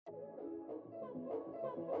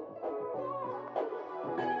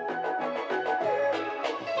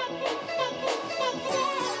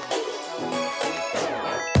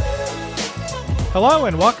Hello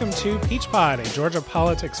and welcome to Peach Pod, a Georgia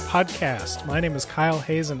politics podcast. My name is Kyle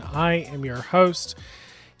Hayes and I am your host.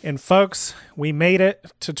 And folks, we made it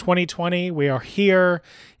to 2020. We are here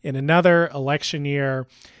in another election year.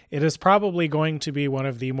 It is probably going to be one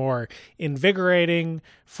of the more invigorating,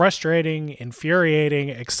 frustrating, infuriating,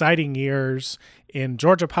 exciting years in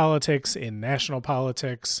Georgia politics, in national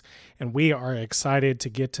politics, and we are excited to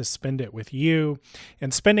get to spend it with you.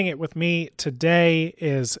 And spending it with me today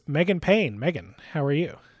is Megan Payne. Megan, how are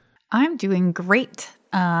you? I'm doing great.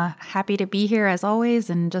 Happy to be here as always,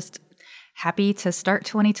 and just happy to start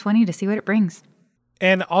 2020 to see what it brings.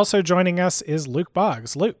 And also joining us is Luke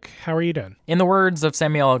Boggs. Luke, how are you doing? In the words of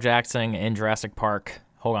Samuel L. Jackson in Jurassic Park,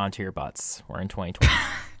 hold on to your butts. We're in 2020.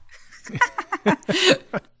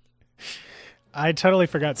 I totally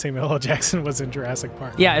forgot Samuel L. Jackson was in Jurassic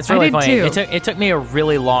Park. Yeah, it's really funny. Too. It took me a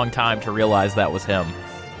really long time to realize that was him.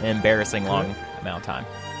 An embarrassing long amount of time.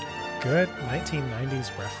 Good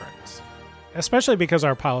 1990s reference. Especially because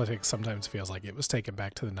our politics sometimes feels like it was taken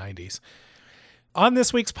back to the 90s. On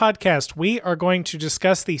this week's podcast, we are going to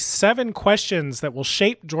discuss the 7 questions that will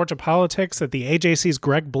shape Georgia politics that the AJC's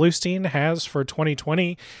Greg Bluestein has for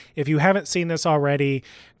 2020. If you haven't seen this already,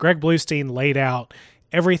 Greg Bluestein laid out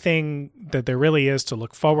everything that there really is to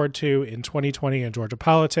look forward to in 2020 in Georgia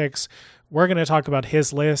politics. We're going to talk about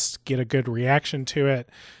his list, get a good reaction to it,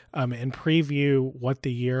 and preview what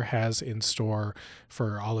the year has in store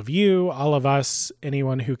for all of you, all of us,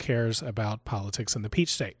 anyone who cares about politics in the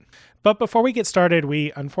Peach State. But before we get started,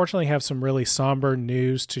 we unfortunately have some really somber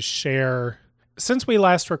news to share. Since we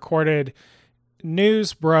last recorded,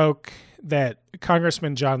 news broke that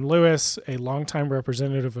Congressman John Lewis, a longtime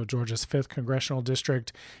representative of Georgia's 5th Congressional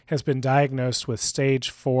District, has been diagnosed with stage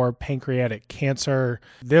 4 pancreatic cancer.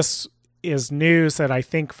 This is news that I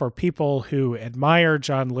think for people who admire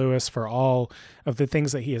John Lewis for all of the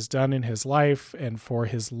things that he has done in his life and for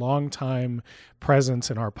his longtime presence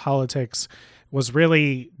in our politics was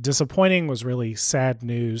really disappointing, was really sad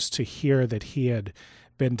news to hear that he had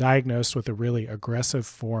been diagnosed with a really aggressive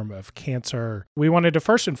form of cancer. We wanted to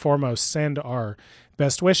first and foremost send our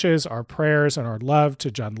best wishes, our prayers, and our love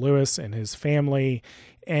to John Lewis and his family,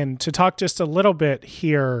 and to talk just a little bit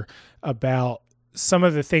here about some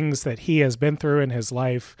of the things that he has been through in his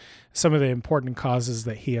life, some of the important causes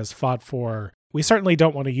that he has fought for. We certainly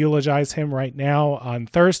don't want to eulogize him right now. On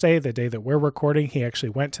Thursday, the day that we're recording, he actually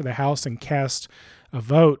went to the House and cast a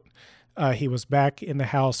vote. He was back in the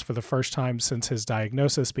House for the first time since his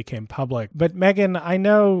diagnosis became public. But Megan, I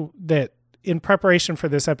know that in preparation for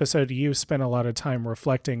this episode, you spent a lot of time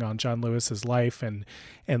reflecting on John Lewis's life and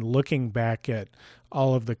looking back at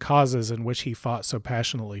all of the causes in which he fought so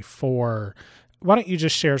passionately for. Why don't you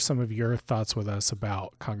just share some of your thoughts with us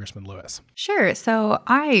about Congressman Lewis? Sure. So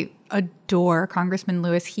I adore Congressman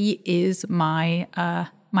Lewis. He is my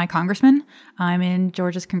congressman. I'm in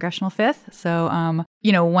Georgia's Congressional 5th. So,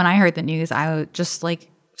 when I heard the news, I just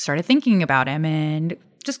started thinking about him and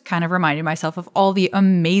just kind of reminded myself of all the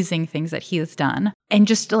amazing things that he has done and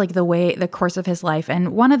just the course of his life.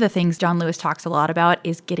 And one of the things John Lewis talks a lot about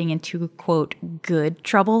is getting into, quote, good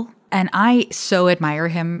trouble. And I so admire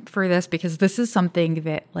him for this because this is something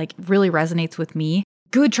that really resonates with me.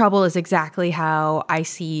 Good trouble is exactly how I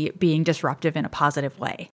see being disruptive in a positive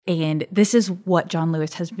way. And this is what John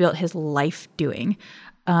Lewis has built his life doing.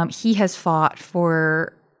 He has fought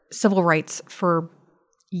for civil rights for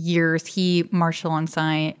years. He marched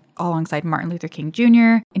alongside Martin Luther King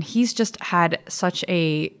Jr. And he's just had such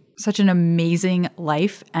an amazing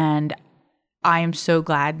life. And I am so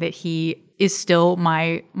glad that he is still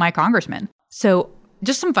my congressman. So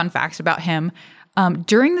just some fun facts about him.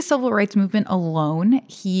 During the civil rights movement alone,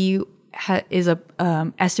 he is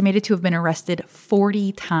estimated to have been arrested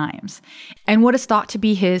 40 times. And what is thought to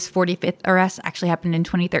be his 45th arrest actually happened in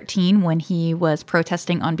 2013 when he was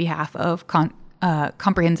protesting on behalf of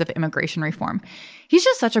comprehensive immigration reform. He's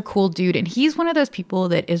just such a cool dude. And he's one of those people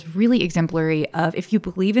that is really exemplary of if you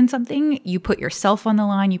believe in something, you put yourself on the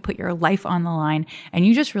line, you put your life on the line, and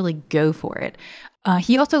you just really go for it.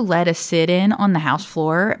 He also led a sit-in on the House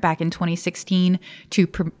floor back in 2016 to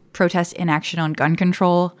protest inaction on gun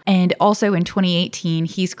control. And also in 2018,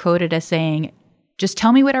 he's quoted as saying, "Just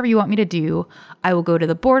tell me whatever you want me to do. I will go to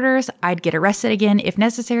the borders. I'd get arrested again. If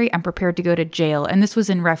necessary, I'm prepared to go to jail." And this was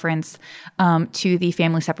in reference to the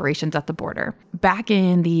family separations at the border. Back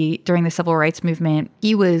during the Civil Rights Movement,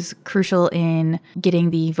 he was crucial in getting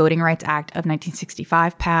the Voting Rights Act of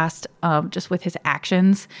 1965 passed, just with his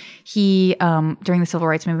actions. He, during the Civil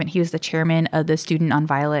Rights Movement, he was the chairman of the Student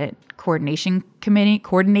Nonviolent Coordinating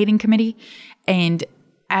Committee. And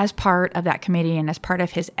as part of that committee and as part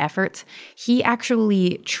of his efforts, he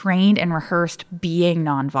actually trained and rehearsed being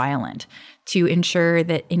nonviolent to ensure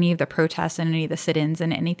that any of the protests and any of the sit-ins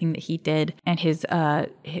and anything that he did and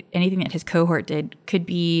anything that his cohort did could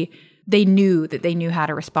be, they knew how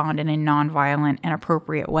to respond in a nonviolent and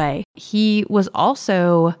appropriate way. He was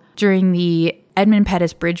also, during the Edmund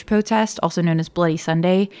Pettus Bridge protest, also known as Bloody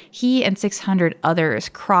Sunday, he and 600 others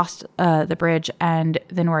crossed the bridge and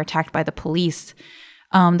then were attacked by the police.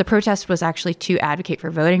 The protest was actually to advocate for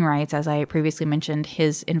voting rights, as I previously mentioned,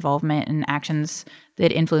 his involvement in actions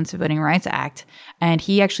that influenced the Voting Rights Act. And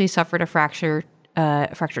he actually suffered a fractured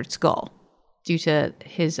skull due to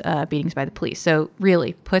his beatings by the police. So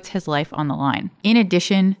really puts his life on the line. In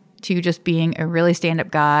addition to just being a really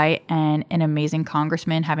stand-up guy and an amazing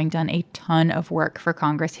congressman, having done a ton of work for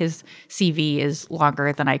Congress, his CV is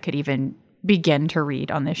longer than I could even begin to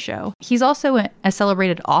read on this show. He's also a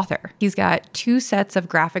celebrated author. He's got 2 sets of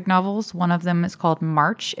graphic novels. One of them is called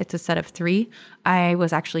March. It's a set of 3. I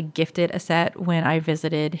was actually gifted a set when I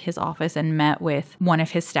visited his office and met with one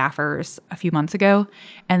of his staffers a few months ago.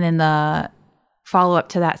 And then the follow-up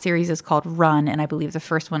to that series is called Run, and I believe the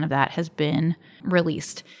first one of that has been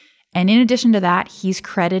released. And in addition to that, he's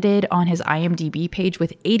credited on his IMDb page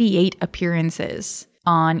with 88 appearances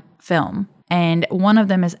on film. And one of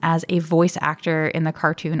them is as a voice actor in the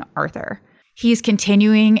cartoon Arthur. He's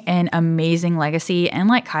continuing an amazing legacy. And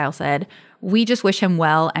like Kyle said, we just wish him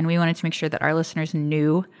well. And we wanted to make sure that our listeners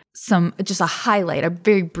knew a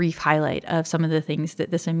very brief highlight of some of the things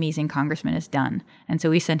that this amazing congressman has done. And so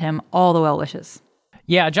we send him all the well wishes.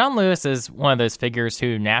 Yeah, John Lewis is one of those figures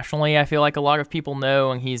who nationally I feel like a lot of people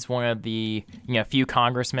know, and he's one of the few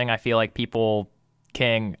congressmen I feel like people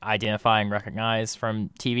can identify and recognize from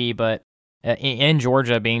TV. But in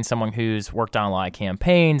Georgia, being someone who's worked on a lot of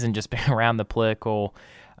campaigns and just been around the political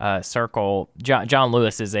circle, John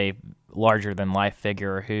Lewis is a larger-than-life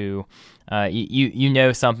figure who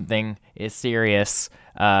something is serious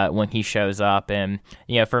when he shows up. And,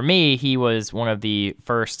 for me, he was one of the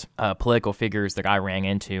first political figures that I ran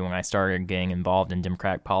into when I started getting involved in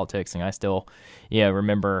Democratic politics. And I still,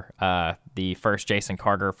 remember the first Jason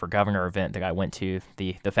Carter for governor event that I went to.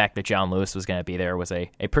 The fact that John Lewis was going to be there was a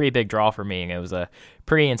pretty big draw for me. And it was a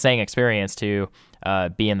pretty insane experience to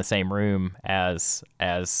be in the same room as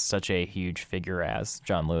such a huge figure as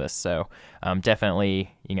John Lewis. So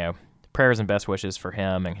definitely, prayers and best wishes for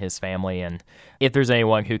him and his family. And if there's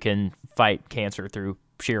anyone who can fight cancer through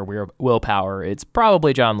sheer willpower, it's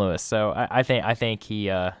probably John Lewis. So I think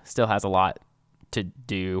he still has a lot to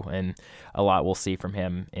do, and a lot we'll see from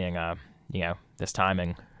him in this time.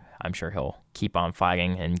 And I'm sure he'll keep on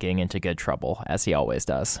fighting and getting into good trouble as he always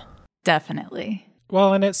does. Definitely.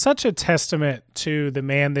 Well, and it's such a testament to the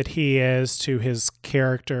man that he is, to his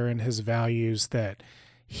character and his values, that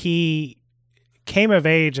he came of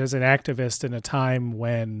age as an activist in a time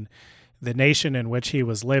when the nation in which he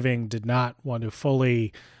was living did not want to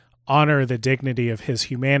fully honor the dignity of his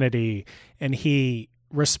humanity. And he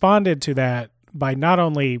responded to that by not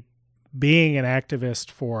only being an activist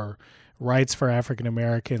for rights for African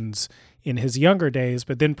Americans in his younger days,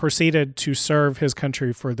 but then proceeded to serve his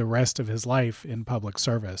country for the rest of his life in public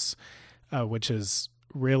service, which is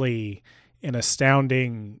really an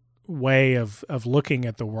astounding way of looking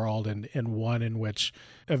at the world, and one in which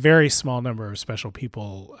a very small number of special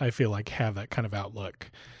people, I feel like, have that kind of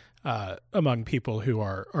outlook among people who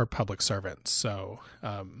are public servants. So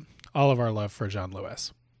all of our love for John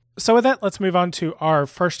Lewis. So with that, let's move on to our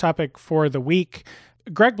first topic for the week.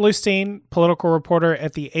 Greg Bluestein, political reporter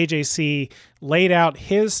at the AJC, laid out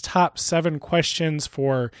his top 7 questions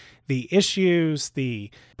for the issues, the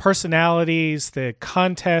personalities, the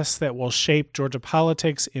contests that will shape Georgia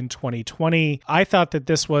politics in 2020. I thought that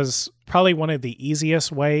this was probably one of the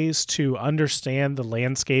easiest ways to understand the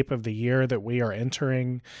landscape of the year that we are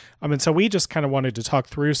entering. And so we just kind of wanted to talk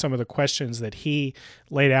through some of the questions that he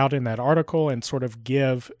laid out in that article and sort of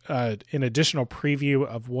give an additional preview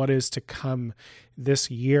of what is to come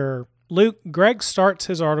this year. Luke, Greg starts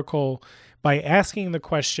his article by asking the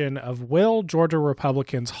question of, will Georgia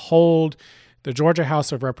Republicans hold the Georgia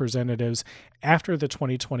House of Representatives after the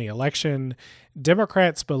 2020 election?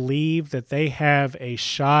 Democrats believe that they have a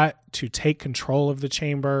shot to take control of the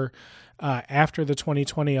chamber after the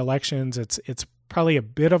 2020 elections. It's probably a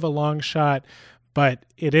bit of a long shot, but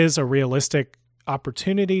it is a realistic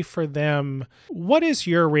opportunity for them. What is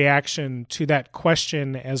your reaction to that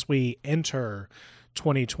question as we enter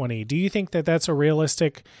 2020? Do you think that that's a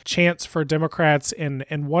realistic chance for Democrats, and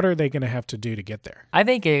what are they going to have to do to get there? I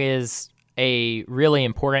think it is a really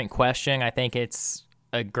important question. I think it's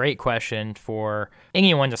a great question for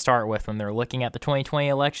anyone to start with when they're looking at the 2020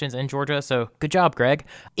 elections in Georgia. So good job, Greg.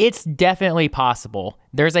 It's definitely possible.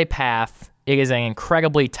 There's a path. It is an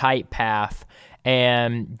incredibly tight path.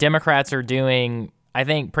 And Democrats are doing, I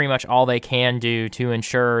think, pretty much all they can do to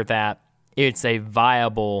ensure that it's a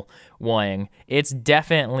viable one. It's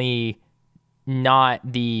definitely not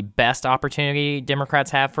the best opportunity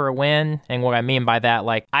Democrats have for a win. And what I mean by that,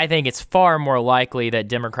 like, I think it's far more likely that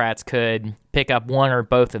Democrats could pick up one or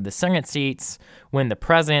both of the Senate seats, win the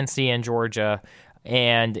presidency in Georgia,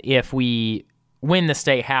 and if we win the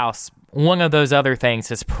state house, one of those other things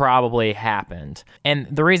has probably happened. And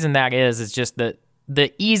the reason that is just that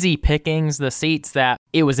the easy pickings, the seats that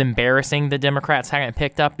it was embarrassing the Democrats hadn't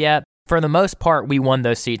picked up yet, for the most part, we won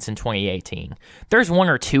those seats in 2018. There's one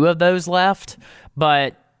or two of those left,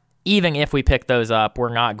 but even if we pick those up,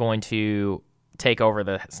 we're not going to take over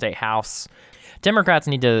the state house. Democrats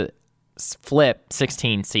need to flip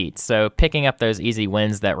 16 seats, so picking up those easy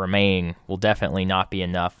wins that remain will definitely not be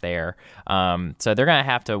enough there. So they're going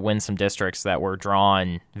to have to win some districts that were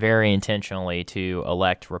drawn very intentionally to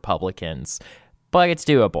elect Republicans, but it's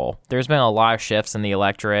doable. There's been a lot of shifts in the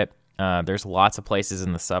electorate. There's lots of places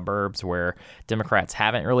in the suburbs where Democrats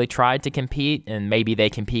haven't really tried to compete, and maybe they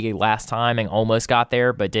competed last time and almost got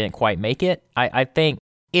there but didn't quite make it. I think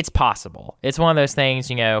it's possible. It's one of those things,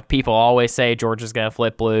 people always say Georgia's going to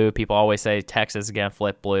flip blue. People always say Texas is going to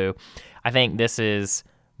flip blue. I think this is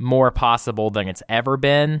more possible than it's ever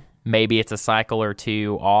been. Maybe it's a cycle or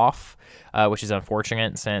two off, which is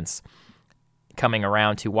unfortunate since coming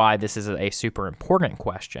around to why this is a super important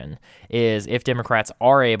question is if Democrats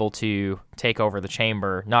are able to take over the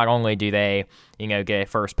chamber, not only do they, get a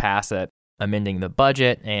first pass at amending the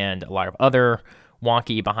budget and a lot of other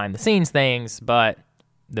wonky behind the scenes things, but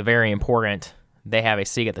the very important, they have a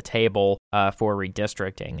seat at the table for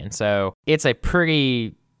redistricting. And so it's a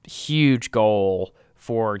pretty huge goal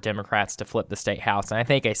for Democrats to flip the state house. And I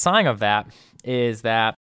think a sign of that is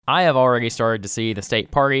that I have already started to see the state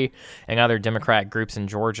party and other Democrat groups in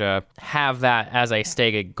Georgia have that as a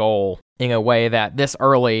stated goal in a way that this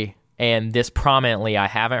early and this prominently, I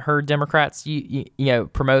haven't heard Democrats,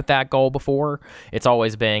 promote that goal before. It's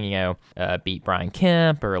always been, beat Brian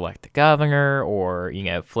Kemp or elect the governor or,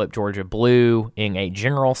 flip Georgia blue in a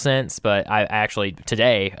general sense. But I actually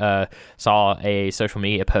today saw a social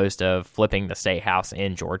media post of flipping the state house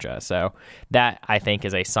in Georgia. So that, I think,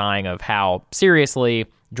 is a sign of how seriously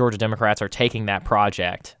Georgia Democrats are taking that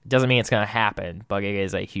project. Doesn't mean it's going to happen, but it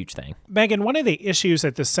is a huge thing. Megan, one of the issues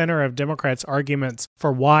at the center of Democrats' arguments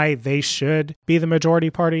for why they should be the majority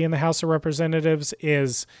party in the House of Representatives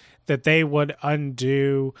is that they would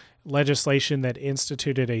undo legislation that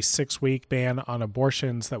instituted a 6-week ban on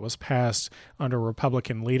abortions that was passed under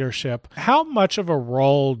Republican leadership. How much of a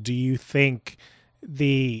role do you think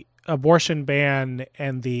the abortion ban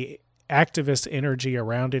and the activist energy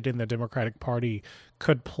around it in the Democratic Party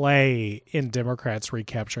could play in Democrats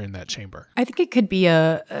recapturing that chamber? I think it could be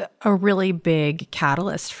a really big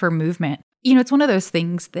catalyst for movement. It's one of those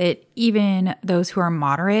things that even those who are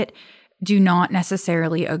moderate do not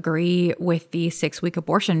necessarily agree with the 6-week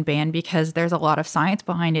abortion ban because there's a lot of science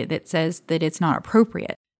behind it that says that it's not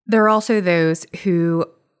appropriate. There are also those who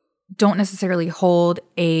don't necessarily hold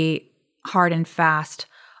a hard and fast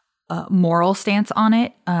moral stance on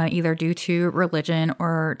it, either due to religion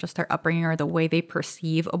or just their upbringing or the way they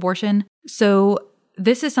perceive abortion. So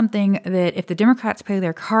this is something that if the Democrats play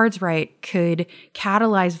their cards right, could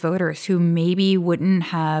catalyze voters who maybe wouldn't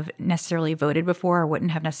have necessarily voted before or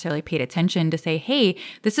wouldn't have necessarily paid attention to say, hey,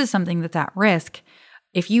 this is something that's at risk.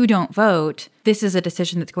 If you don't vote, this is a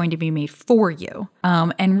decision that's going to be made for you,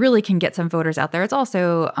 and really can get some voters out there. It's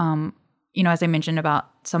also, as I mentioned about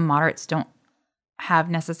some moderates don't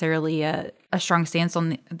have necessarily a strong stance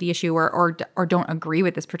on the issue or don't agree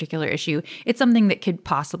with this particular issue. It's something that could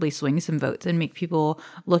possibly swing some votes and make people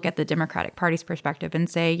look at the Democratic Party's perspective and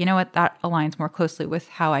say, you know what, that aligns more closely with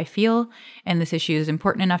how I feel, and this issue is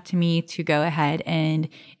important enough to me to go ahead and,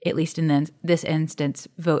 at least in this instance,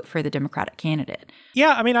 vote for the Democratic candidate.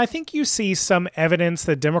 Yeah, I think you see some evidence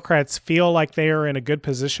that Democrats feel like they are in a good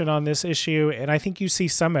position on this issue, and I think you see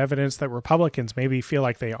some evidence that Republicans maybe feel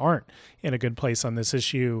like they aren't in a good place on this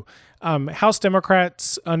issue. House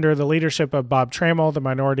Democrats, under the leadership of Bob Trammell, the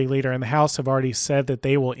minority leader in the House, have already said that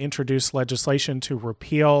they will introduce legislation to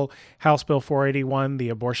repeal House Bill 481, the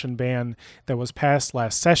abortion ban that was passed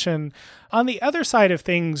last session. On the other side of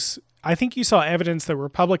things, I think you saw evidence that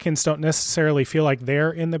Republicans don't necessarily feel like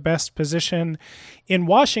they're in the best position. In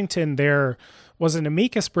Washington, there was an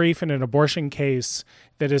amicus brief in an abortion case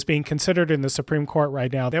that is being considered in the Supreme Court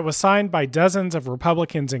right now that was signed by dozens of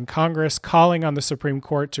Republicans in Congress calling on the Supreme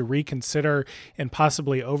Court to reconsider and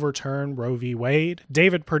possibly overturn Roe v. Wade.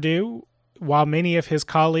 David Perdue, while many of his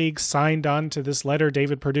colleagues signed on to this letter,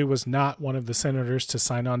 David Perdue was not one of the senators to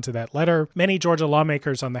sign on to that letter. Many Georgia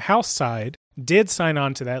lawmakers on the House side did sign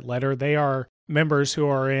on to that letter. They are members who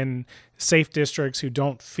are in safe districts who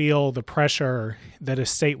don't feel the pressure that a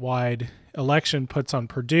statewide election puts on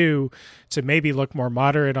Perdue to maybe look more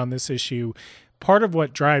moderate on this issue. Part of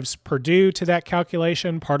what drives Perdue to that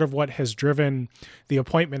calculation, part of what has driven the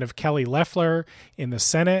appointment of Kelly Loeffler in the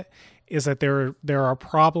Senate, is that there are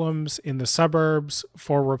problems in the suburbs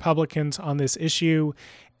for Republicans on this issue.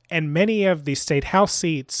 And many of the state House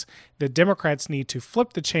seats that Democrats need to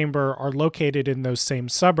flip the chamber are located in those same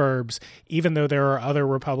suburbs, even though there are other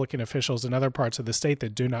Republican officials in other parts of the state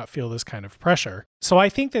that do not feel this kind of pressure. So I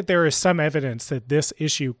think that there is some evidence that this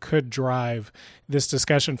issue could drive this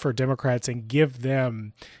discussion for Democrats and give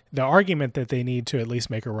them the argument that they need to at least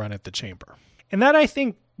make a run at the chamber. And that, I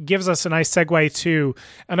think, gives us a nice segue to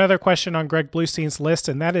another question on Greg Bluestein's list,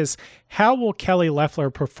 and that is, how will Kelly Loeffler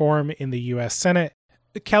perform in the U.S. Senate?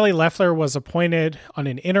 Kelly Loeffler was appointed on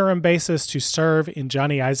an interim basis to serve in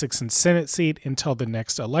Johnny Isakson's Senate seat until the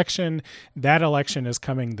next election. That election is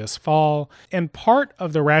coming this fall. And part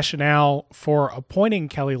of the rationale for appointing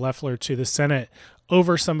Kelly Loeffler to the Senate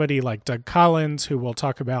over somebody like Doug Collins, who we'll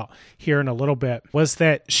talk about here in a little bit, was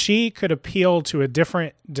that she could appeal to a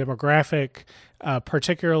different demographic,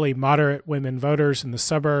 particularly moderate women voters in the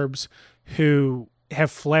suburbs who have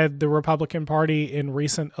fled the Republican Party in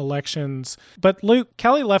recent elections. But Luke,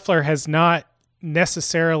 Kelly Loeffler has not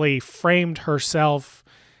necessarily framed herself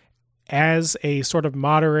as a sort of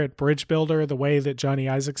moderate bridge builder the way that Johnny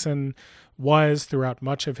Isakson was throughout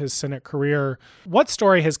much of his Senate career. What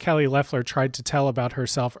story has Kelly Loeffler tried to tell about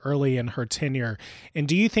herself early in her tenure? And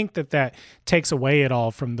do you think that that takes away at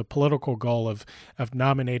all from the political goal of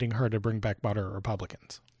nominating her to bring back moderate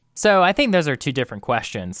Republicans? So I think those are two different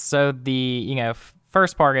questions. So the,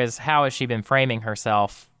 first part is, how has she been framing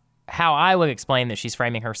herself? How I would explain that she's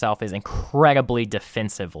framing herself is incredibly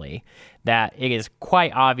defensively, that it is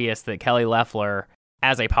quite obvious that Kelly Loeffler,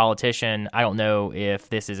 as a politician, I don't know if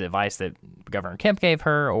this is advice that Governor Kemp gave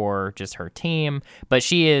her or just her team, but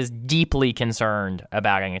she is deeply concerned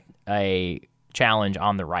about a challenge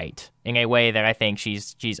on the right in a way that I think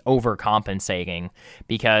she's overcompensating,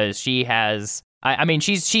 because she has...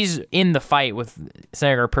 she's in the fight with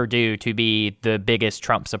Senator Perdue to be the biggest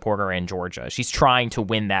Trump supporter in Georgia. She's trying to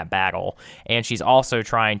win that battle, and she's also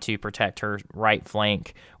trying to protect her right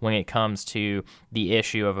flank when it comes to the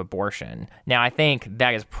issue of abortion. Now, I think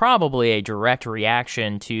that is probably a direct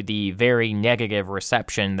reaction to the very negative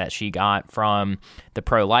reception that she got from the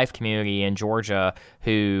pro-life community in Georgia,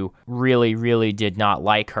 who really, really did not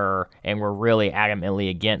like her and were really adamantly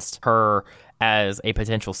against her as a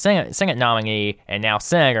potential Senate nominee and now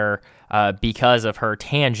senator because of her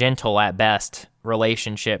tangential, at best,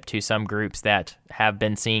 relationship to some groups that have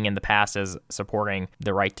been seen in the past as supporting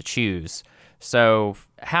the right to choose. So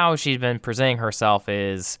how she's been presenting herself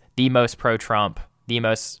is the most pro-Trump, the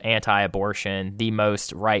most anti-abortion, the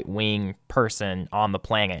most right-wing person on the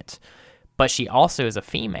planet. But she also is a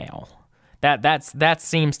female. That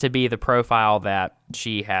seems to be the profile that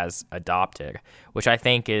she has adopted, which I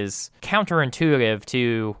think is counterintuitive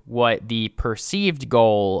to what the perceived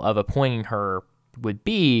goal of appointing her would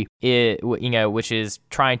be, which is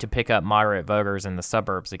trying to pick up moderate voters in the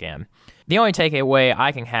suburbs again. The only takeaway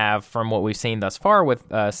I can have from what we've seen thus far with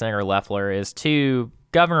Senator Loeffler is, to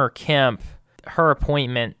Governor Kemp, her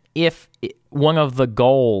appointment, if one of the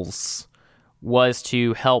goals was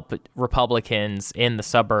to help Republicans in the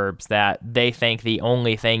suburbs, that they think the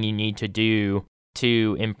only thing you need to do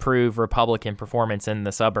to improve Republican performance in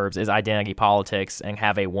the suburbs is identity politics and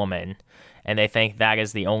have a woman. And they think that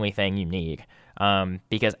is the only thing you need.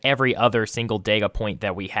 Because every other single data point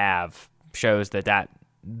that we have shows that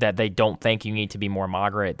they don't think you need to be more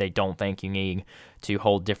moderate. They don't think you need to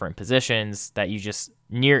hold different positions, that you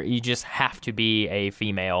just have to be a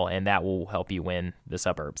female, and that will help you win the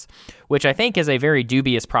suburbs, which I think is a very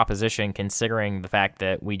dubious proposition, considering the fact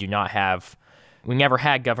that we never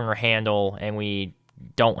had Governor Handel, and we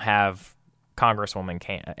don't have Congresswoman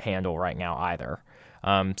Handel right now either.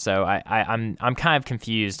 So I'm kind of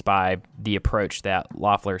confused by the approach that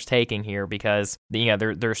Loeffler's taking here, because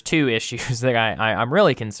there's two issues that I'm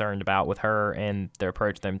really concerned about with her and the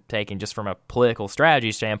approach they're taking just from a political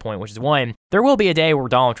strategy standpoint, which is, one, there will be a day where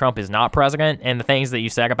Donald Trump is not president, and the things that you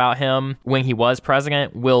said about him when he was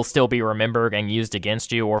president will still be remembered and used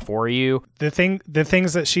against you or for you. The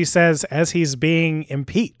things that she says as he's being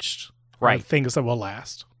impeached, right? Things that will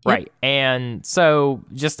last. Right. Yep. And so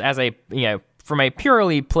just as a, from a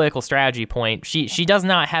purely political strategy point, she does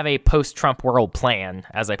not have a post-Trump world plan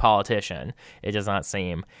as a politician, it does not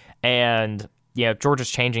seem. And, Georgia's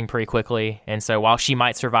changing pretty quickly. And so while she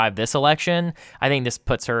might survive this election, I think this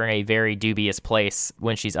puts her in a very dubious place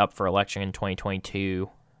when she's up for election in 2022,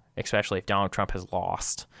 especially if Donald Trump has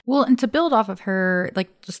lost. Well, and to build off of her,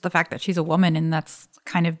 like just the fact that she's a woman and that's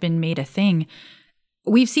kind of been made a thing,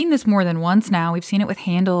 we've seen this more than once now. We've seen it with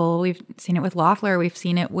Handel. We've seen it with Loeffler. We've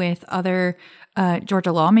seen it with other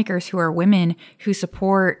Georgia lawmakers who are women who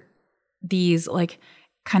support these like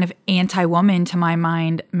kind of anti-woman, to my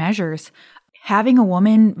mind, measures. Having a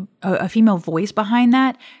woman, a female voice behind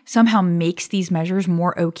that somehow makes these measures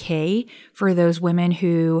more okay for those women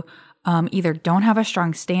who either don't have a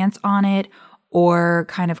strong stance on it or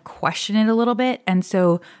kind of question it a little bit. And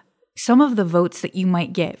so some of the votes that you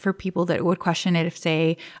might get for people that would question it if,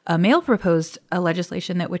 say, a male proposed a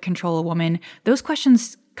legislation that would control a woman, those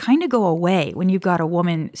questions kind of go away when you've got a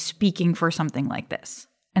woman speaking for something like this.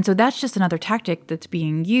 And so that's just another tactic that's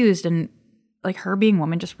being used, and like her being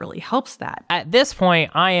woman just really helps that. At this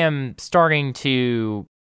point, I am starting to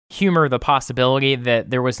humor the possibility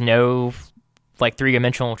that there was no like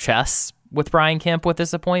three-dimensional chess with Brian Kemp with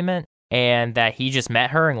this appointment, and that he just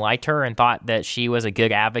met her and liked her and thought that she was a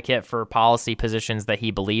good advocate for policy positions that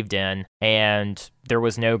he believed in. And there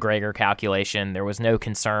was no greater calculation. There was no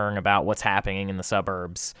concern about what's happening in the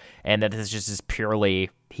suburbs. And that this just is purely,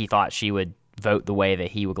 he thought she would vote the way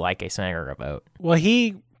that he would like a senator to vote. Well,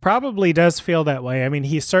 he probably does feel that way. I mean,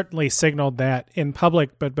 he certainly signaled that in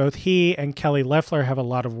public, but both he and Kelly Loeffler have a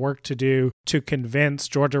lot of work to do to convince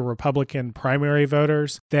Georgia Republican primary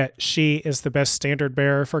voters that she is the best standard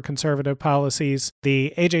bearer for conservative policies.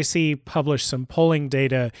 The AJC published some polling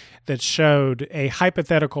data that showed a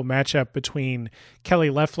hypothetical matchup between Kelly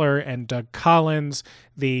Loeffler and Doug Collins,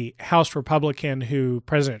 the House Republican who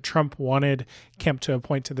President Trump wanted Kemp to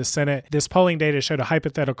appoint to the Senate. This polling data showed a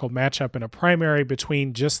hypothetical matchup in a primary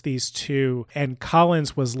between just these two, and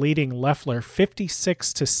Collins was leading Loeffler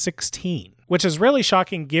 56-16. Which is really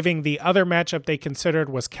shocking, given the other matchup they considered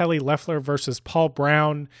was Kelly Loeffler versus Paul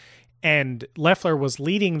Brown, and Loeffler was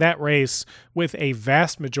leading that race with a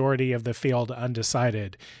vast majority of the field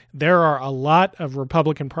undecided. There are a lot of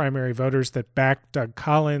Republican primary voters that back Doug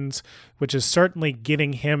Collins, which is certainly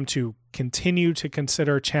getting him to continue to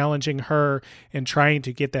consider challenging her and trying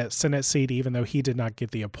to get that Senate seat, even though he did not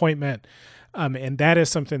get the appointment. And that is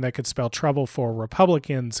something that could spell trouble for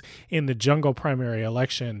Republicans in the jungle primary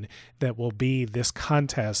election that will be this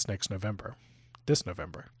contest this November.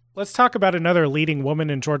 Let's talk about another leading woman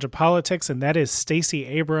in Georgia politics, and that is Stacey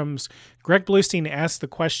Abrams. Greg Bluestein asked the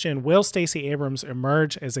question, will Stacey Abrams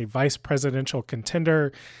emerge as a vice presidential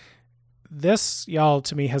contender? This, y'all,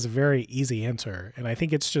 to me, has a very easy answer, and I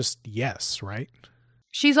think it's just yes, right?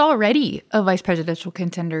 She's already a vice presidential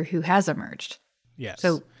contender who has emerged. Yes.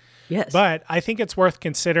 So, yes. But I think it's worth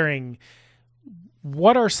considering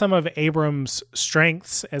what are some of Abrams'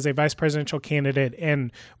 strengths as a vice presidential candidate.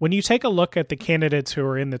 And when you take a look at the candidates who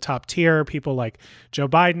are in the top tier, people like Joe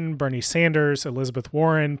Biden, Bernie Sanders, Elizabeth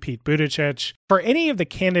Warren, Pete Buttigieg, for any of the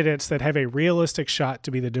candidates that have a realistic shot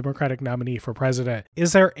to be the Democratic nominee for president,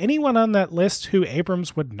 is there anyone on that list who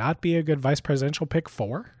Abrams would not be a good vice presidential pick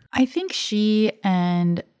for? I think she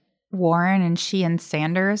and Warren and she and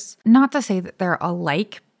Sanders, not to say that they're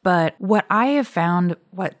alike, but what I have found,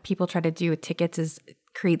 what people try to do with tickets is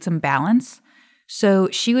create some balance. So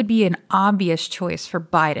she would be an obvious choice for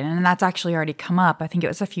Biden. And that's actually already come up. I think it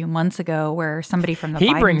was a few months ago where somebody from the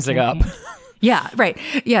Biden brings campaign, it up. Yeah, right.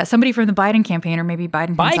 Yeah, somebody from the Biden campaign, or maybe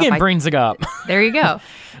Biden brings it up. There you go.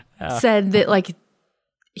 Said that like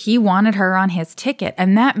he wanted her on his ticket.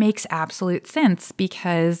 And that makes absolute sense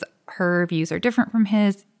because her views are different from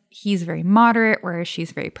his. He's very moderate, whereas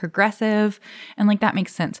she's very progressive. And like that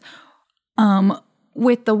makes sense.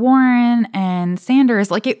 With the Warren and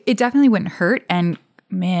Sanders, like it definitely wouldn't hurt. And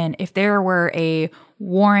man, if there were a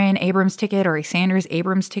Warren Abrams ticket or a Sanders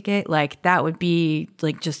Abrams ticket, like that would be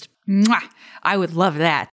like just, mwah, I would love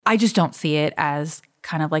that. I just don't see it as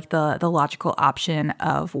kind of like the logical option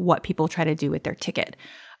of what people try to do with their ticket.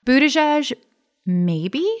 Buttigieg,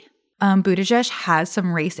 maybe. Buttigieg has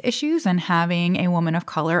some race issues, and having a woman of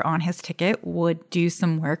color on his ticket would do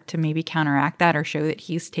some work to maybe counteract that or show that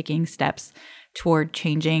he's taking steps toward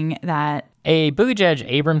changing that. A Buttigieg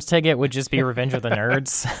Abrams ticket would just be Revenge of the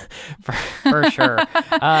Nerds, for sure.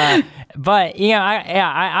 But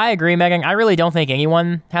I agree, Megan. I really don't think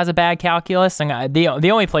anyone has a bad calculus, and the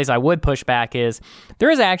only place I would push back is there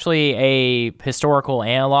is actually a historical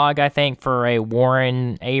analog, I think, for a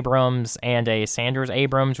Warren Abrams and a Sanders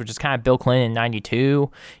Abrams, which is kind of Bill Clinton in '92.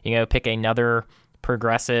 Pick another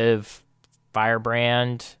progressive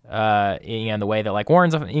firebrand, the way that like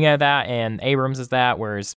Warren's, that, and Abrams is that,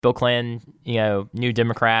 whereas Bill Clinton, New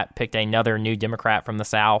Democrat, picked another New Democrat from the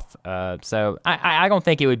South. So I don't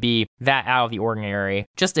think it would be that out of the ordinary.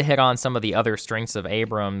 Just to hit on some of the other strengths of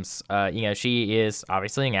Abrams, she is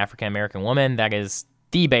obviously an African-American woman. That is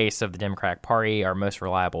the base of the Democratic Party, our most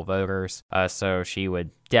reliable voters. So she would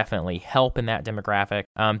definitely help in that demographic.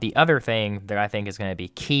 The other thing that I think is going to be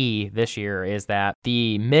key this year is that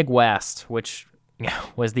the Midwest, which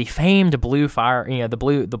was the famed blue fire, the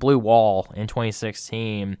blue wall in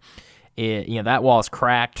 2016, that wall is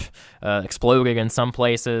cracked, exploded in some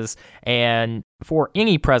places, and for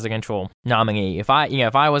any presidential nominee, if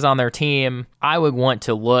I was on their team, I would want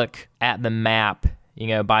to look at the map,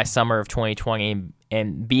 by summer of 2020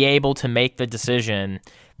 and be able to make the decision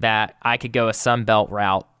that I could go a Sun Belt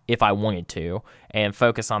route if I wanted to, and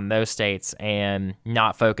focus on those states and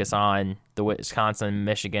not focus on the Wisconsin,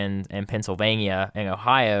 Michigan, and Pennsylvania and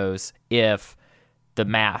Ohio's if the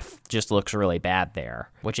math just looks really bad there,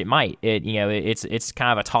 which it might. It's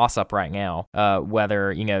kind of a toss-up right now,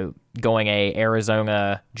 whether, going a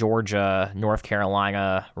Arizona, Georgia, North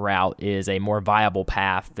Carolina route is a more viable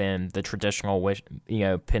path than the traditional,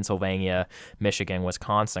 Pennsylvania, Michigan,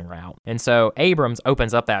 Wisconsin route. And so Abrams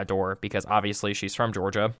opens up that door because obviously she's from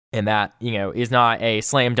Georgia, and that, is not a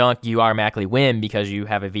slam dunk, you automatically win because you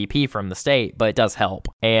have a VP from the state, but it does help.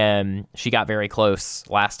 And she got very close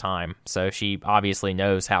last time, so she obviously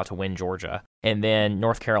knows how to win Georgia. And then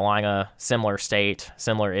North Carolina, similar state,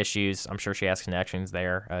 similar issues. I'm sure she has connections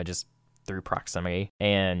there just through proximity.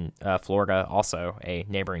 And Florida, also a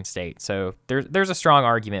neighboring state. So there's a strong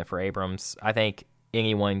argument for Abrams. I think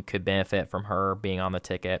anyone could benefit from her being on the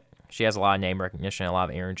ticket. She has a lot of name recognition, a lot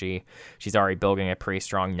of energy. She's already building a pretty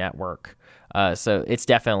strong network. So it's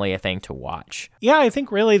definitely a thing to watch. Yeah, I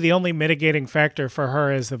think really the only mitigating factor for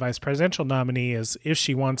her as the vice presidential nominee is if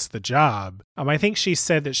she wants the job. I think she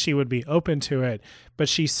said that she would be open to it, but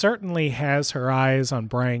she certainly has her eyes on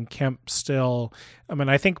Brian Kemp still.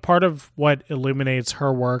 I think part of what illuminates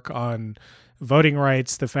her work on voting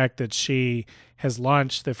rights, the fact that she has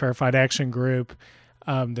launched the Fair Fight Action Group,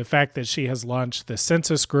 the fact that she has launched the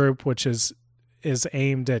Census Group, which is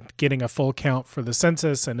aimed at getting a full count for the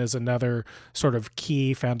census and is another sort of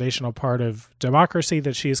key foundational part of democracy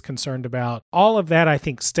that she is concerned about. All of that, I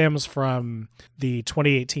think, stems from the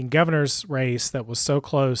 2018 governor's race that was so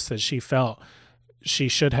close that she felt she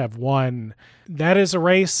should have won. That is a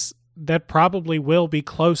race that probably will be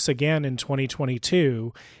close again in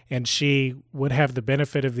 2022, and she would have the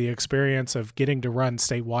benefit of the experience of getting to run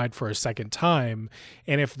statewide for a second time.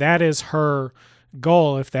 And if that is her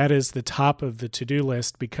goal, if that is the top of the to-do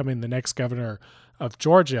list, becoming the next governor of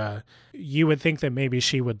Georgia, you would think that maybe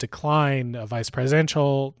she would decline a vice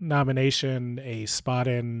presidential nomination, a spot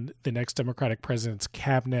in the next Democratic president's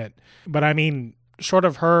cabinet. But short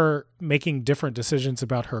of her making different decisions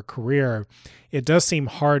about her career, it does seem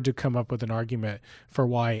hard to come up with an argument for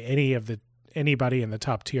why anybody in the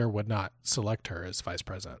top tier would not select her as vice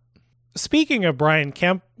president. Speaking of Brian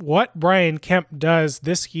Kemp, what Brian Kemp does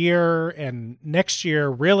this year and next year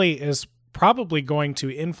really is probably going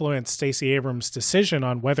to influence Stacey Abrams' decision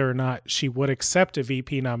on whether or not she would accept a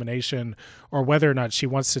VP nomination or whether or not she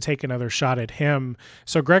wants to take another shot at him.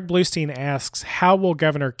 So Greg Bluestein asks, how will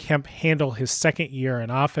Governor Kemp handle his second year in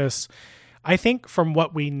office? I think from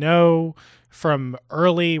what we know from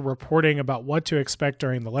early reporting about what to expect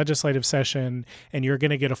during the legislative session, and you're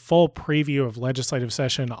going to get a full preview of legislative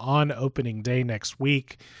session on opening day next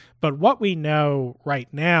week. But what we know right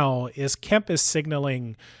now is Kemp is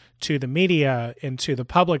signaling to the media and to the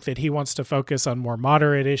public that he wants to focus on more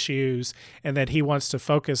moderate issues and that he wants to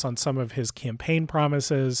focus on some of his campaign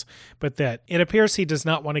promises, but that it appears he does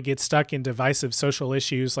not want to get stuck in divisive social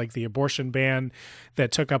issues like the abortion ban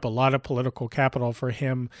that took up a lot of political capital for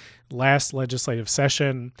him last legislative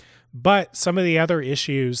session. But some of the other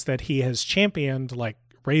issues that he has championed, like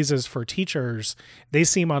raises for teachers, they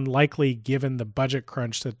seem unlikely given the budget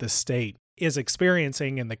crunch that the state is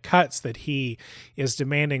experiencing and the cuts that he is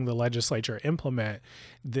demanding the legislature implement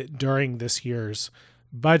during this year's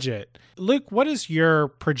budget. Luke, what is your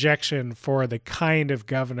projection for the kind of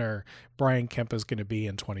governor Brian Kemp is going to be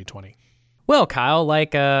in 2020? Well, Kyle,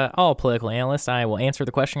 like all political analysts, I will answer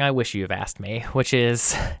the question I wish you have asked me, which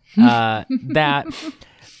is that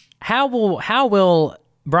how will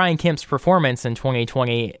Brian Kemp's performance in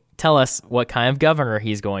 2020 tell us what kind of governor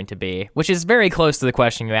he's going to be, which is very close to the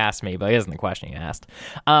question you asked me, but it isn't the question you asked.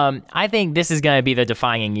 I think this is going to be the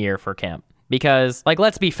defining year for Kemp because,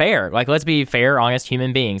 let's be fair. Let's be fair, honest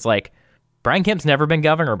human beings. Brian Kemp's never been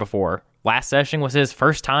governor before. Last session was his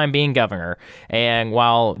first time being governor. And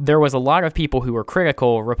while there was a lot of people who were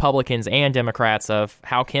critical, Republicans and Democrats, of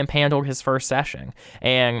how Kemp handled his first session,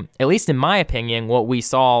 and at least in my opinion, what we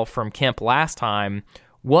saw from Kemp last time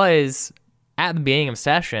was at the beginning of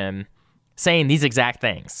session saying these exact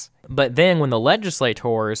things. But then when the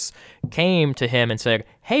legislators came to him and said,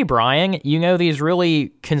 hey, Brian, these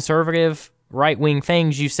really conservative right-wing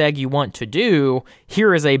things you said you want to do,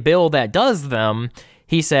 here is a bill that does them.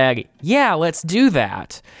 He said, yeah, let's do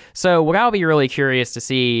that. So what I'll be really curious to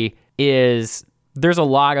see is there's a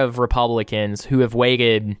lot of Republicans who have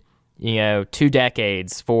waited, 2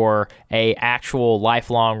 decades for a actual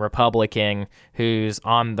lifelong Republican who's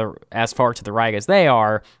on the as far to the right as they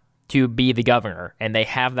are to be the governor, and they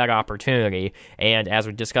have that opportunity. And as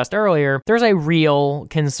we discussed earlier, there's a real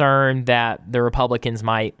concern that the Republicans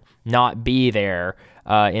might not be there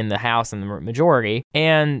in the House and the majority.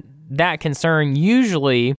 And that concern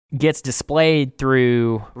usually gets displayed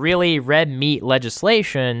through really red meat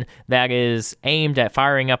legislation that is aimed at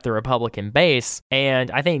firing up the Republican base. And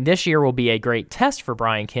I think this year will be a great test for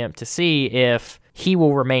Brian Kemp to see if he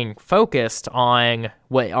will remain focused on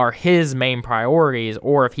what are his main priorities,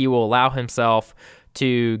 or if he will allow himself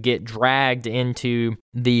to get dragged into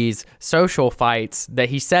these social fights that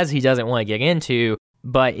he says he doesn't want to get into.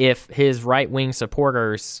 But if his right-wing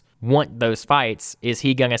supporters want those fights, is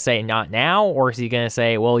he going to say not now, or is he going to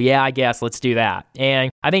say, well, yeah, I guess let's do that?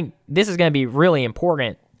 And I think this is going to be really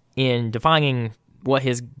important in defining what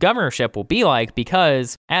his governorship will be like,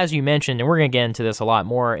 because as you mentioned, and we're going to get into this a lot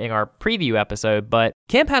more in our preview episode, but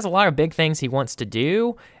Kemp has a lot of big things he wants to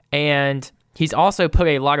do, and he's also put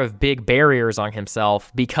a lot of big barriers on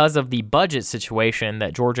himself because of the budget situation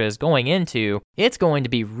that Georgia is going into. It's going to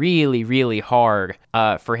be really, really hard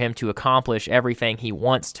for him to accomplish everything he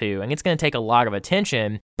wants to. And it's going to take a lot of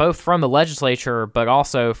attention, both from the legislature, but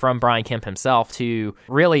also from Brian Kemp himself, to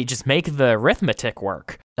really just make the arithmetic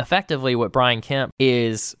work. Effectively, what Brian Kemp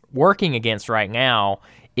is working against right now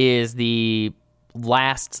is the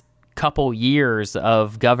last couple years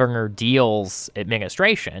of Governor Deal's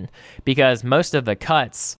administration, because most of the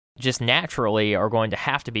cuts just naturally are going to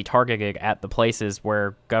have to be targeted at the places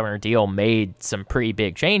where Governor Deal made some pretty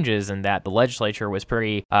big changes, and that the legislature was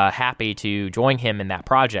pretty happy to join him in that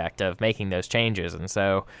project of making those changes. And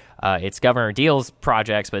so it's Governor Deal's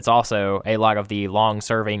projects, but it's also a lot of the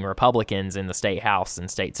long-serving Republicans in the state House and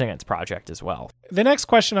state Senate's project as well. The next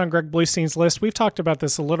question on Greg Bluestein's list, we've talked about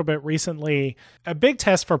this a little bit recently. A big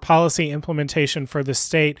test for policy implementation for the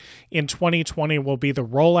state in 2020 will be the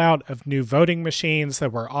rollout of new voting machines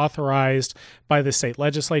that were authorized by the state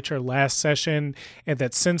legislature last session, and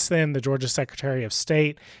that since then the Georgia Secretary of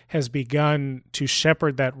State has begun to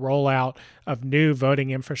shepherd that rollout of new voting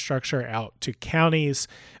infrastructure out to counties.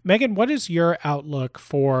 Megan, what is your outlook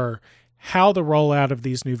for how the rollout of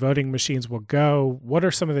these new voting machines will go? What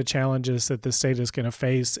are some of the challenges that the state is going to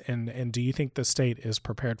face, and do you think the state is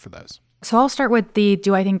prepared for those? So I'll start with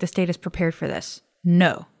do I think the state is prepared for this?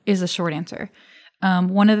 No, is the short answer.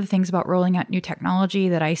 One of the things about rolling out new technology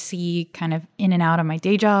that I see kind of in and out of my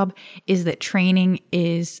day job is that training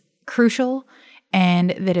is crucial, and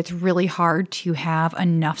that it's really hard to have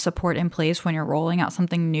enough support in place when you're rolling out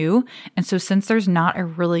something new. And so since there's not a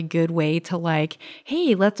really good way to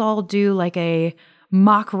hey, let's all do a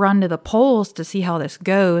mock run to the polls to see how this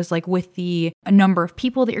goes, with the number of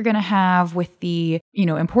people that you're going to have, with the,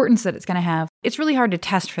 importance that it's going to have, it's really hard to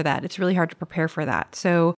test for that. It's really hard to prepare for that.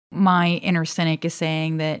 So my inner cynic is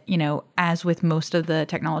saying that, as with most of the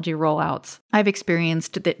technology rollouts I've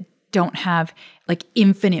experienced that don't have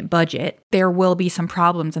infinite budget, there will be some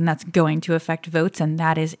problems, and that's going to affect votes. And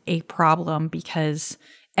that is a problem because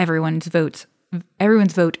everyone's vote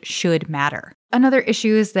should matter. Another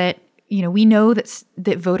issue is that, we know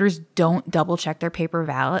that voters don't double check their paper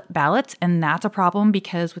ballots. And that's a problem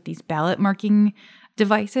because with these ballot marking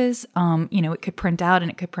devices, it could print out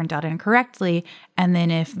and it could print out incorrectly. And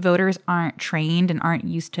then if voters aren't trained and aren't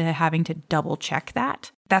used to having to double check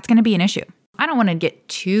that, that's going to be an issue. I don't want to get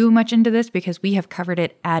too much into this because we have covered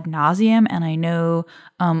it ad nauseum, and I know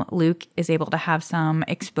Luke is able to have some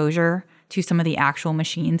exposure to some of the actual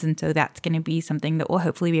machines. And so that's going to be something that we'll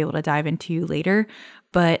hopefully be able to dive into later.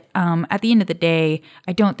 But at the end of the day,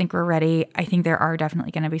 I don't think we're ready. I think there are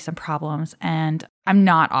definitely going to be some problems. And I'm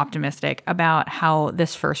not optimistic about how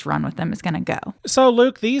this first run with them is going to go. So,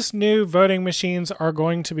 Luke, these new voting machines are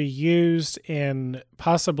going to be used in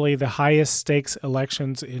possibly the highest stakes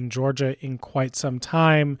elections in Georgia in quite some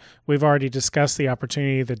time. We've already discussed the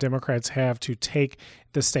opportunity the Democrats have to take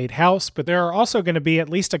the state house, but there are also going to be at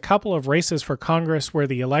least a couple of races for Congress where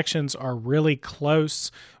the elections are really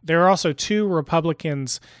close. There are also two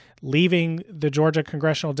Republicans leaving the Georgia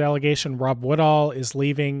congressional delegation. Rob Woodall is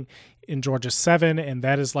leaving in Georgia 7, and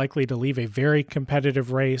that is likely to leave a very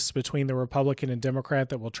competitive race between the Republican and Democrat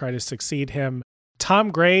that will try to succeed him.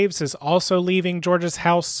 Tom Graves is also leaving Georgia's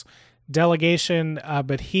House delegation,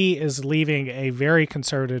 but he is leaving a very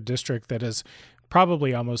conservative district that is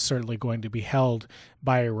probably almost certainly going to be held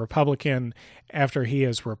by a Republican after he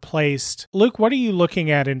is replaced. Luke, what are you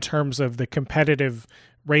looking at in terms of the competitive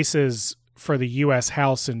races for the U.S.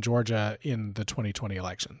 House in Georgia in the 2020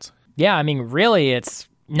 elections? Yeah, I mean, really, it's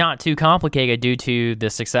not too complicated due to the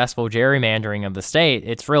successful gerrymandering of the state.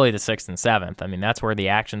 It's really the 6th and 7th. I mean, that's where the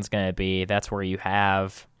action's going to be. That's where you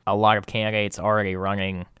have a lot of candidates already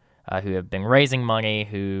running who have been raising money,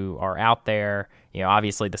 who are out there. You know,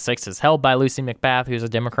 obviously the 6th is held by Lucy McBath, who's a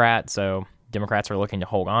Democrat, so Democrats are looking to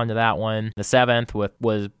hold on to that one. The 7th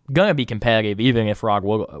was going to be competitive even if Rob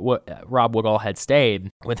Woodall had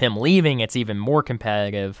stayed. With him leaving, it's even more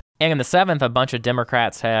competitive. And in the 7th, a bunch of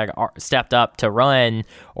Democrats had stepped up to run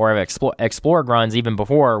or have explored runs even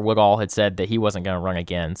before Woodall had said that he wasn't going to run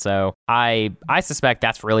again. So I suspect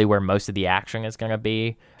that's really where most of the action is going to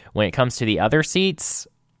be. When it comes to the other seats,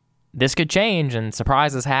 this could change and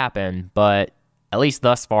surprises happen, but at least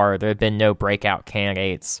thus far, there have been no breakout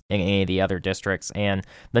candidates in any of the other districts, and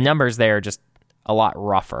the numbers there are just a lot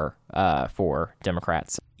rougher for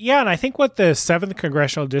Democrats. Yeah, and I think what the 7th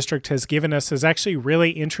Congressional District has given us is actually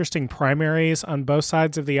really interesting primaries on both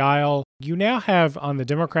sides of the aisle. You now have, on the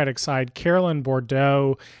Democratic side, Carolyn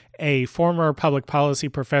Bourdeaux, a former public policy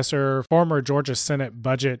professor, former Georgia Senate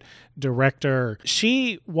budget director.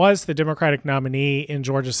 She was the Democratic nominee in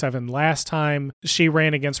Georgia 7 last time. She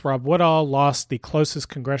ran against Rob Woodall, lost the closest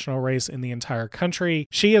congressional race in the entire country.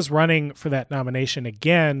 She is running for that nomination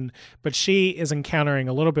again, but she is encountering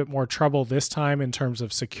a little bit more trouble this time in terms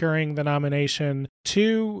of securing the nomination.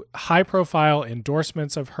 Two high-profile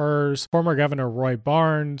endorsements of hers, former Governor Roy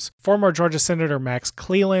Barnes, former Georgia Senator Max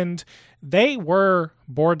Cleland. They were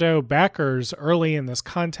Bourdeaux backers early in this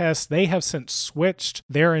contest. They have since switched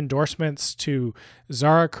their endorsements to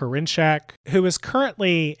Zara Korinchak, who is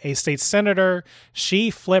currently a state senator.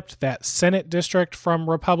 She flipped that Senate district from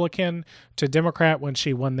Republican to Democrat when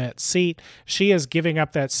she won that seat. She is giving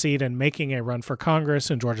up that seat and making a run for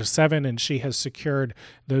Congress in Georgia 7, and she has secured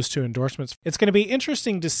those two endorsements. It's going to be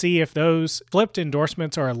interesting to see if those flipped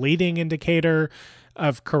endorsements are a leading indicator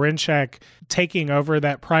of Korinchak taking over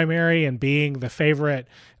that primary and being the favorite,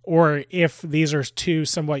 or if these are two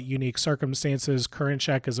somewhat unique circumstances.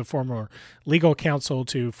 Korinchak is a former legal counsel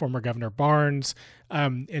to former Governor Barnes,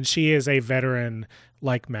 and she is a veteran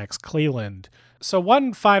like Max Cleland. So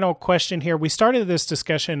one final question here. We started this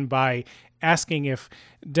discussion by asking if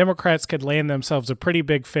Democrats could land themselves a pretty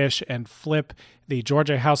big fish and flip the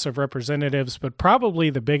Georgia House of Representatives, but probably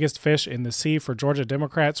the biggest fish in the sea for Georgia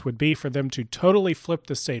Democrats would be for them to totally flip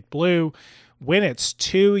the state blue, win its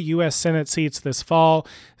 2 U.S. Senate seats this fall,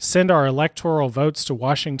 send our electoral votes to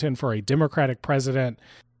Washington for a Democratic president.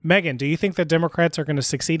 Megan, do you think the Democrats are going to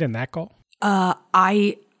succeed in that goal? Okay,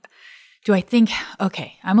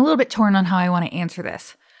 I'm a little bit torn on how I want to answer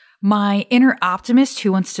this. My inner optimist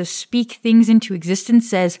who wants to speak things into existence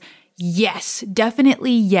says, yes,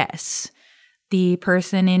 definitely yes. The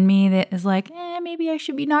person in me that is like, maybe I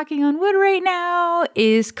should be knocking on wood right now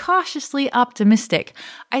is cautiously optimistic.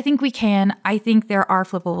 I think we can. I think there are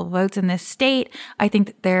flippable votes in this state. I think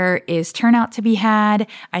that there is turnout to be had.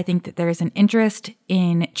 I think that there is an interest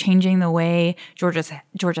in changing the way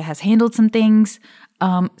Georgia has handled some things.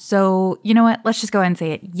 So you know what? Let's just go ahead and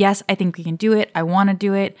say it. Yes, I think we can do it. I want to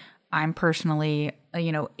do it. I'm personally,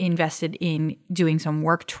 invested in doing some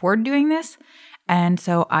work toward doing this. And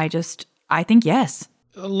so I think yes.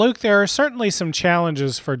 Luke, there are certainly some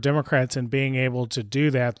challenges for Democrats in being able to do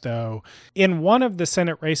that, though. In one of the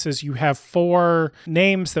Senate races, you have 4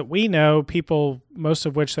 names that we know, people, most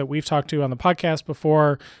of which that we've talked to on the podcast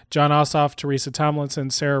before: Jon Ossoff, Teresa Tomlinson,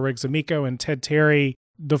 Sarah Riggs-Amico, and Ted Terry.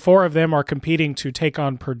 The 4 of them are competing to take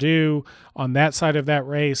on Perdue on that side of that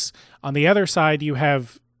race. On the other side, you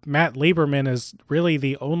have Matt Lieberman as really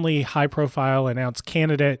the only high-profile announced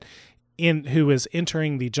candidate who is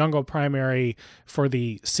entering the jungle primary for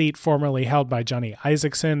the seat formerly held by Johnny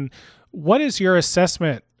Isakson. What is your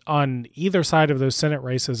assessment on either side of those Senate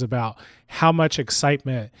races about how much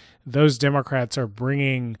excitement those Democrats are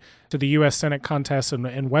bringing to the U.S. Senate contest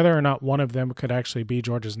and whether or not one of them could actually be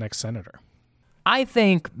Georgia's next senator? I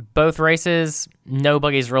think both races,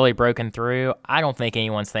 nobody's really broken through. I don't think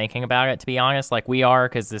anyone's thinking about it, to be honest, like we are,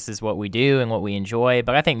 because this is what we do and what we enjoy.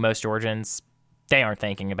 But I think most Georgians, they aren't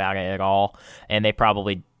thinking about it at all, and they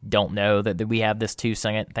probably don't know that we have this 2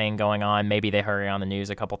 Senate thing going on. Maybe they heard it on the news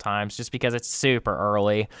a couple times just because it's super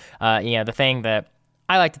early. The thing that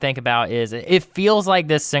I like to think about is it feels like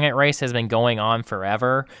this Senate race has been going on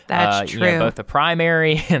forever. That's true. Both the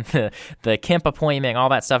primary and the Kemp appointment, all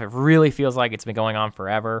that stuff, it really feels like it's been going on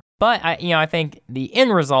forever. But I think the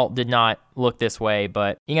end result did not look this way.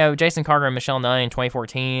 But Jason Carter and Michelle Nunn in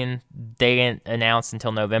 2014, they didn't announce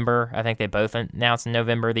until November. I think they both announced in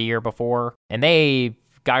November the year before, and they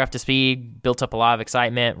got up to speed, built up a lot of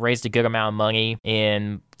excitement, raised a good amount of money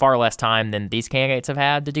in far less time than these candidates have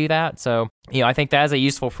had to do that. So, I think that is a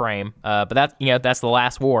useful frame. But that's the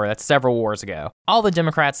last war. That's several wars ago. All the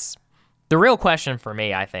Democrats, the real question for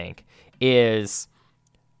me, I think, is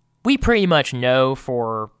we pretty much know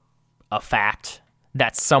for a fact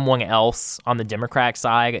that someone else on the Democratic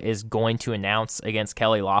side is going to announce against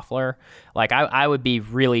Kelly Loeffler. Like, I would be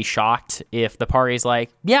really shocked if the party's like,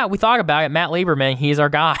 yeah, we thought about it, Matt Lieberman, he's our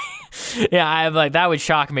guy. That would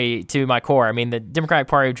shock me to my core. I mean, the Democratic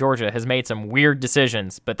Party of Georgia has made some weird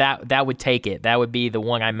decisions, but that would take it. That would be the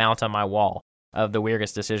one I mount on my wall of the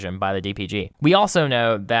weirdest decision by the DPG. We also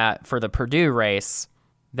know that for the Purdue race,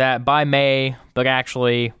 that by May, but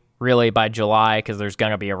actually really by July, because there's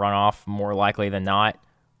going to be a runoff more likely than not,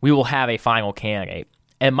 we will have a final candidate.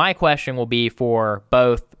 And my question will be for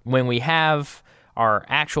both when we have our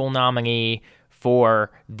actual nominee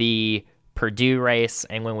for the Purdue race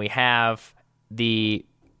and when we have the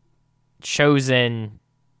chosen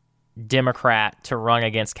Democrat to run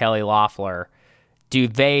against Kelly Loeffler, do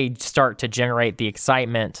they start to generate the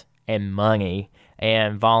excitement and money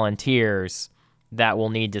and volunteers that we'll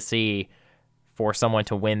need to see for someone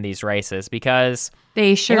to win these races? Because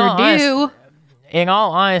they sure do. In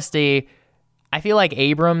all honesty, I feel like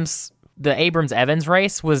the Abrams-Evans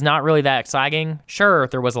race was not really that exciting. Sure,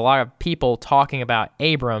 there was a lot of people talking about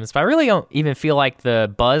Abrams, but I really don't even feel like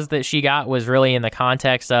the buzz that she got was really in the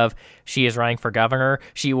context of she is running for governor.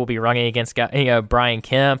 She will be running against Brian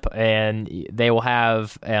Kemp, and they will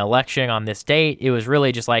have an election on this date. It was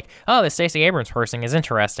really just like, oh, this Stacey Abrams person is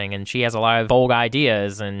interesting, and she has a lot of bold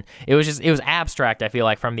ideas, and it was abstract, I feel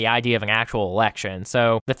like, from the idea of an actual election.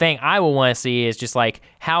 So the thing I will want to see is just like,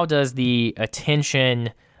 how does the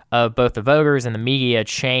attention of both the voters and the media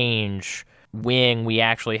change when we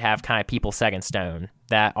actually have kind of people set in stone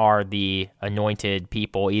that are the anointed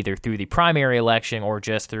people, either through the primary election or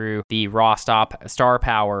just through the raw star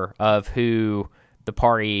power of who the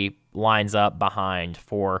party lines up behind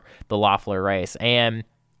for the Loeffler race. And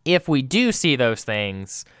if we do see those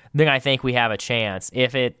things, then I think we have a chance.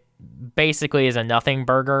 If it basically is a nothing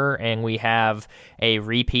burger and we have a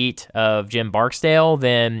repeat of Jim Barksdale,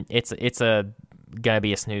 then it's gonna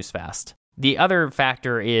be a snooze fest. The other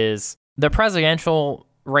factor is the presidential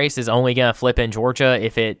race is only gonna flip in Georgia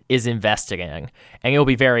if it is investigating, and it'll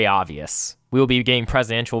be very obvious. We will be getting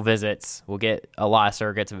presidential visits. We'll get a lot of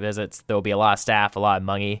surrogates visits. There'll be a lot of staff, a lot of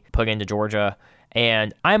money put into Georgia,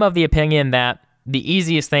 and I'm of the opinion that the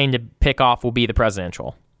easiest thing to pick off will be the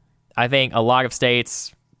presidential. I think a lot of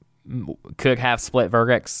states could have split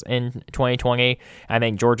verdicts in 2020. I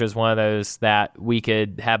think Georgia is one of those that we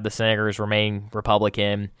could have the senators remain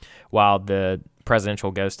Republican while the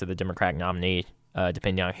presidential goes to the Democratic nominee,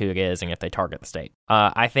 depending on who it is and if they target the state.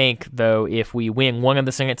 I think, though, if we win one of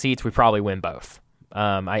the Senate seats, we probably win both.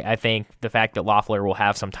 I think the fact that Loeffler will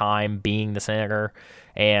have some time being the senator,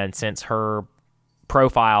 and since her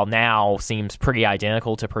profile now seems pretty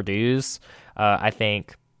identical to Purdue's, I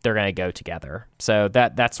think they're going to go together. So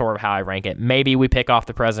that's sort of how I rank it. Maybe we pick off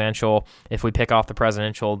the presidential. If we pick off the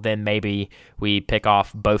presidential, then maybe we pick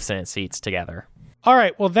off both Senate seats together. All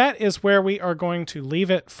right. Well, that is where we are going to leave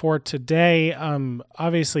it for today.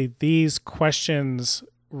 Obviously, these questions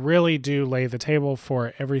really do lay the table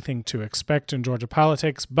for everything to expect in Georgia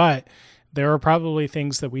politics, but there are probably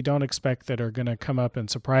things that we don't expect that are going to come up and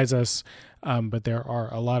surprise us. But there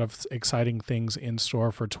are a lot of exciting things in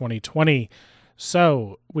store for 2020.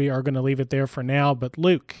 So we are going to leave it there for now. But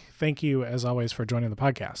Luke, thank you as always for joining the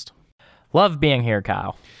podcast. Love being here,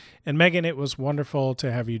 Kyle. And Megan, it was wonderful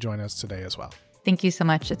to have you join us today as well. Thank you so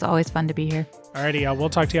much. It's always fun to be here. Alrighty, y'all. We'll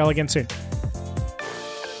talk to y'all again soon.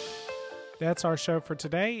 That's our show for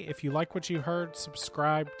today. If you like what you heard,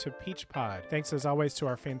 subscribe to Peach Pod. Thanks as always to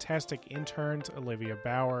our fantastic interns, Olivia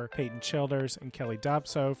Bauer, Peyton Childers, and Kelly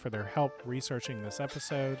Dobso for their help researching this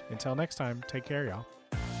episode. Until next time, take care, y'all.